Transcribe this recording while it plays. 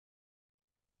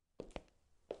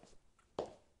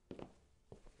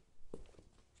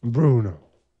Bruno,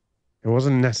 it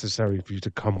wasn't necessary for you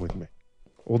to come with me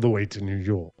all the way to New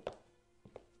York.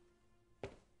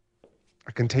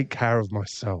 I can take care of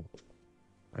myself.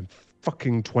 I'm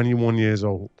fucking 21 years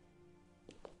old.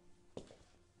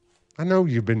 I know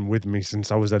you've been with me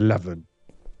since I was 11,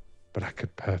 but I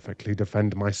could perfectly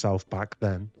defend myself back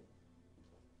then.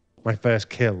 My first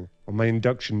kill on my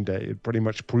induction day had pretty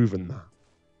much proven that.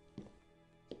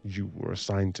 You were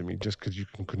assigned to me just because you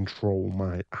can control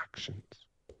my actions.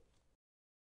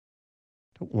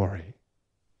 Don't worry,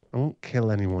 I won't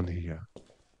kill anyone here.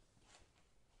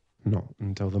 Not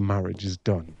until the marriage is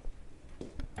done.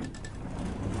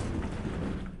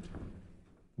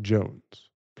 Jones,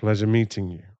 pleasure meeting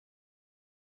you.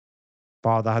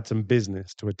 Father had some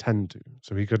business to attend to,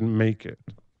 so he couldn't make it.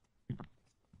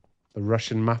 The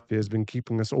Russian Mafia has been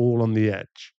keeping us all on the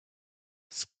edge.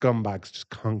 Scumbags just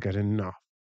can't get enough.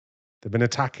 They've been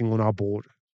attacking on our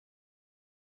border.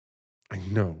 I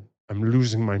know, I'm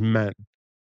losing my men.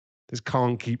 This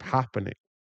can't keep happening.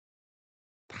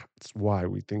 That's why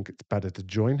we think it's better to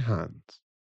join hands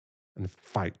and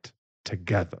fight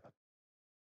together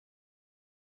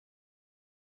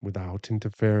without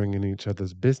interfering in each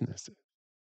other's businesses.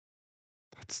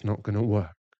 That's not going to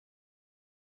work.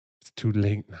 It's too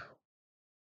late now.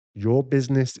 Your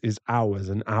business is ours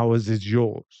and ours is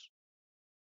yours.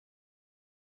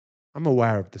 I'm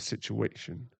aware of the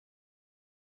situation.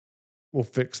 We'll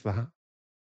fix that.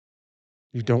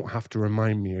 You don't have to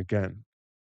remind me again.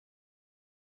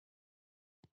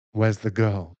 Where's the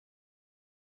girl?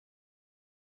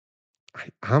 I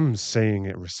am saying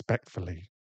it respectfully.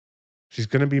 She's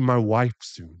going to be my wife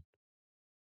soon.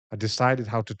 I decided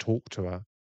how to talk to her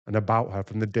and about her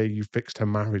from the day you fixed her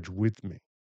marriage with me.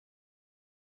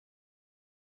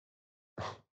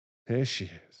 Here she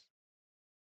is.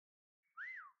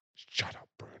 Shut up,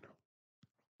 Bruno.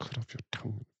 Cut off your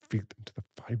tongue and feed them to the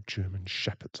 5 German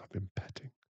shepherds I've been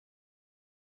petting.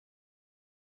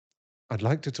 I'd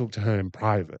like to talk to her in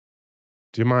private.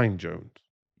 Do you mind, Jones?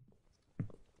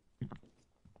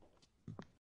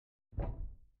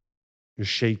 You're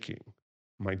shaking.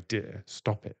 My dear,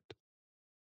 stop it.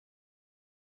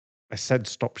 I said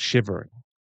stop shivering.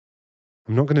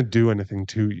 I'm not going to do anything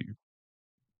to you.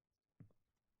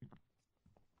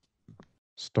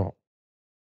 Stop.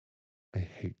 I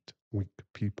hate weak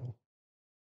people.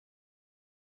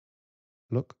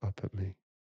 Look up at me.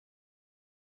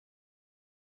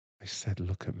 I said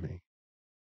look at me.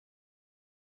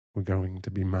 We're going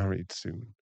to be married soon.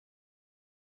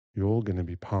 You're going to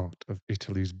be part of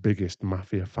Italy's biggest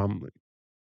mafia family.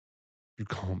 You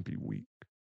can't be weak.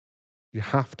 You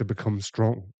have to become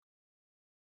strong.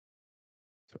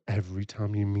 So every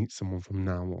time you meet someone from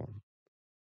now on,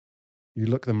 you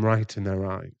look them right in their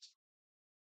eyes.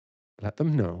 Let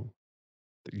them know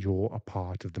that you're a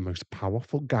part of the most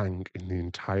powerful gang in the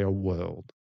entire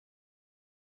world.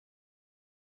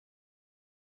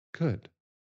 Good.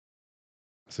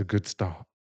 That's a good start.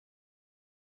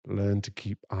 Learn to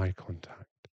keep eye contact.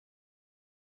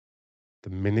 The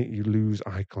minute you lose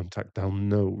eye contact, they'll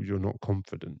know you're not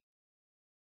confident.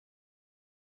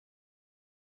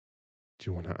 Do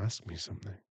you want to ask me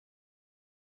something?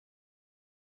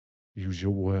 Use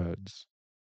your words.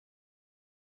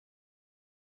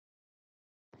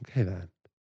 Okay then.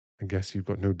 I guess you've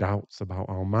got no doubts about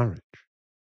our marriage.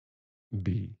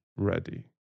 Be ready.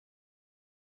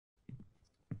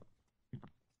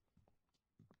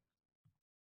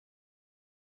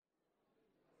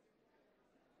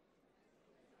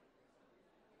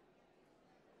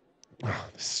 Oh,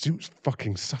 this suit's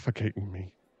fucking suffocating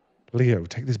me. Leo,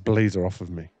 take this blazer off of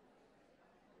me.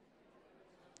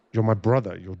 You're my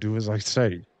brother. You'll do as I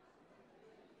say.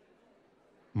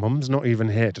 Mum's not even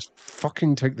here. Just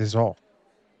fucking take this off.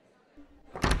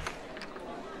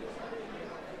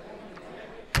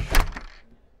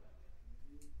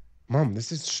 Mum,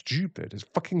 this is stupid. It's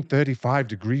fucking 35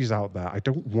 degrees out there. I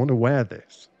don't want to wear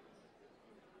this.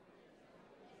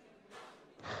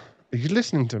 Are you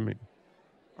listening to me?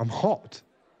 I'm hot.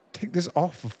 Take this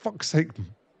off, for fuck's sake.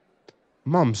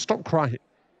 Mum, stop crying.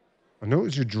 I know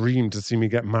it's your dream to see me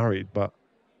get married, but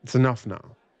it's enough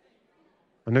now.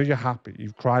 I know you're happy.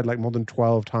 You've cried like more than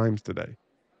 12 times today.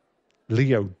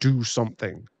 Leo, do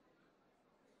something.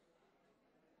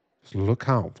 Just look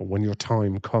out for when your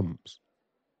time comes.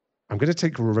 I'm going to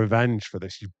take revenge for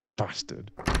this, you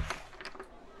bastard.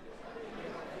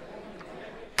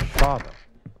 Father.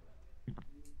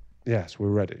 Yes, we're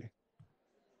ready.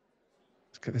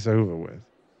 Let's get this over with.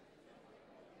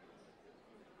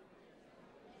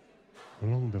 How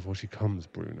long before she comes,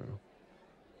 Bruno?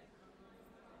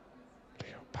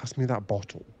 Leo, pass me that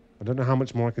bottle. I don't know how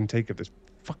much more I can take of this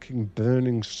fucking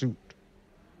burning suit.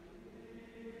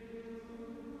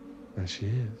 There she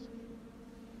is,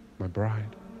 my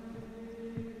bride.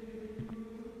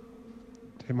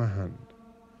 Take my hand.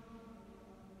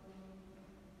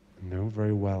 I know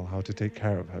very well how to take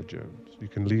care of her, Jones. You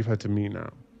can leave her to me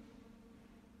now.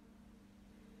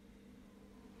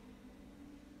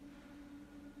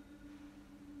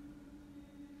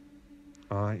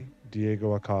 I,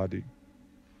 Diego Accardi,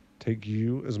 take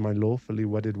you as my lawfully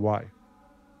wedded wife,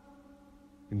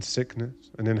 in sickness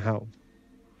and in health,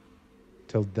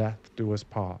 till death do us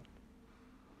part.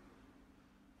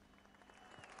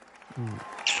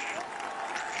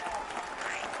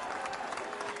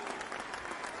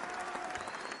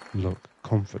 Look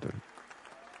confident.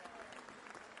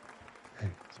 Hey,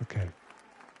 it's okay.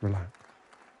 Relax.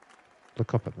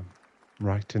 Look up at them,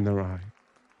 right in their eye.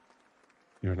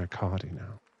 You're an Accardi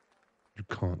now. You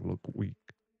can't look weak.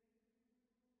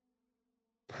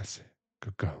 That's it.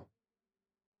 Good girl.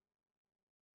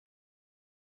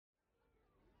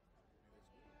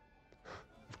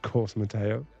 Of course,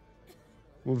 Matteo.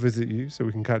 We'll visit you so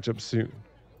we can catch up soon.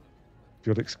 If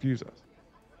you'll excuse us.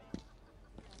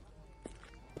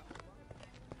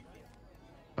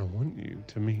 I want you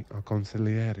to meet our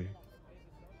consigliere.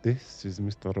 This is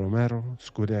Mr. Romero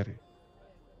Scuderi.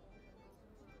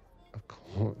 Of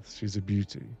course, she's a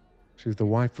beauty. She's the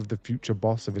wife of the future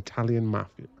boss of Italian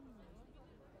Mafia.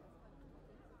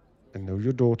 I know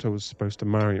your daughter was supposed to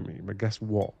marry me, but guess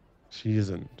what? She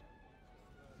isn't.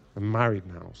 I'm married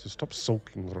now, so stop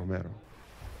sulking, Romero.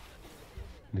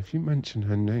 And if you mention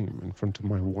her name in front of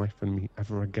my wife and me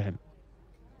ever again,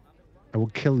 I will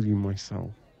kill you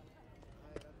myself.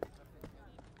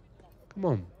 Come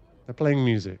on, they're playing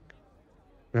music.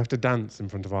 We have to dance in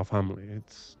front of our family.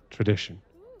 It's tradition.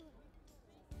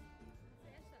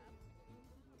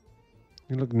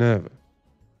 You look nervous.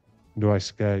 Do I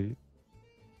scare you?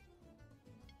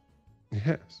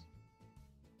 Yes.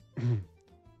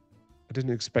 I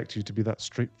didn't expect you to be that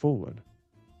straightforward.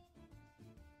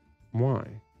 Why?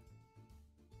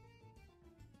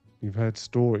 You've heard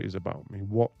stories about me.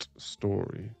 What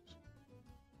stories?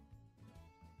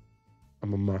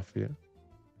 I'm a mafia.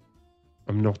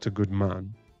 I'm not a good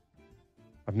man.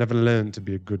 I've never learned to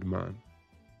be a good man.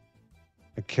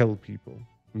 I kill people,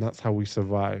 and that's how we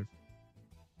survive.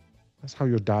 That's how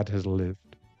your dad has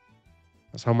lived.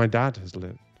 That's how my dad has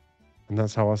lived. And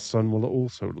that's how our son will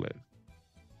also live.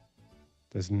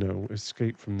 There's no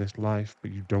escape from this life,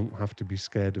 but you don't have to be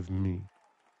scared of me.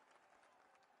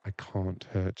 I can't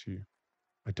hurt you.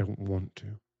 I don't want to.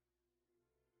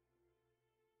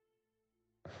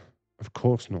 Of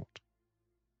course not.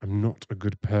 I'm not a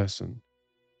good person.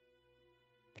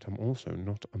 But I'm also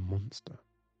not a monster.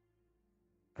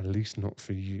 At least not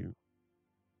for you.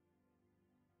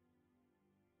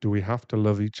 Do we have to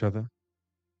love each other?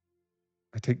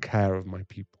 I take care of my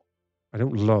people. I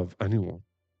don't love anyone.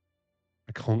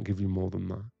 I can't give you more than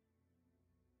that.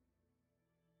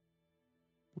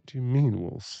 What do you mean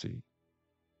we'll see?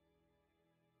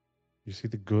 You see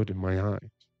the good in my eyes.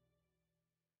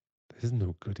 There's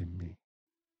no good in me.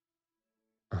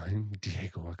 I'm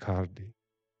Diego Accardi,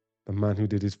 the man who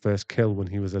did his first kill when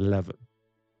he was 11.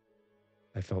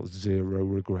 I felt zero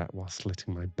regret while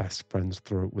slitting my best friend's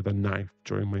throat with a knife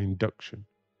during my induction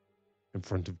in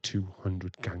front of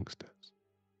 200 gangsters.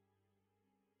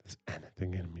 There's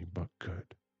anything in me but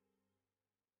good.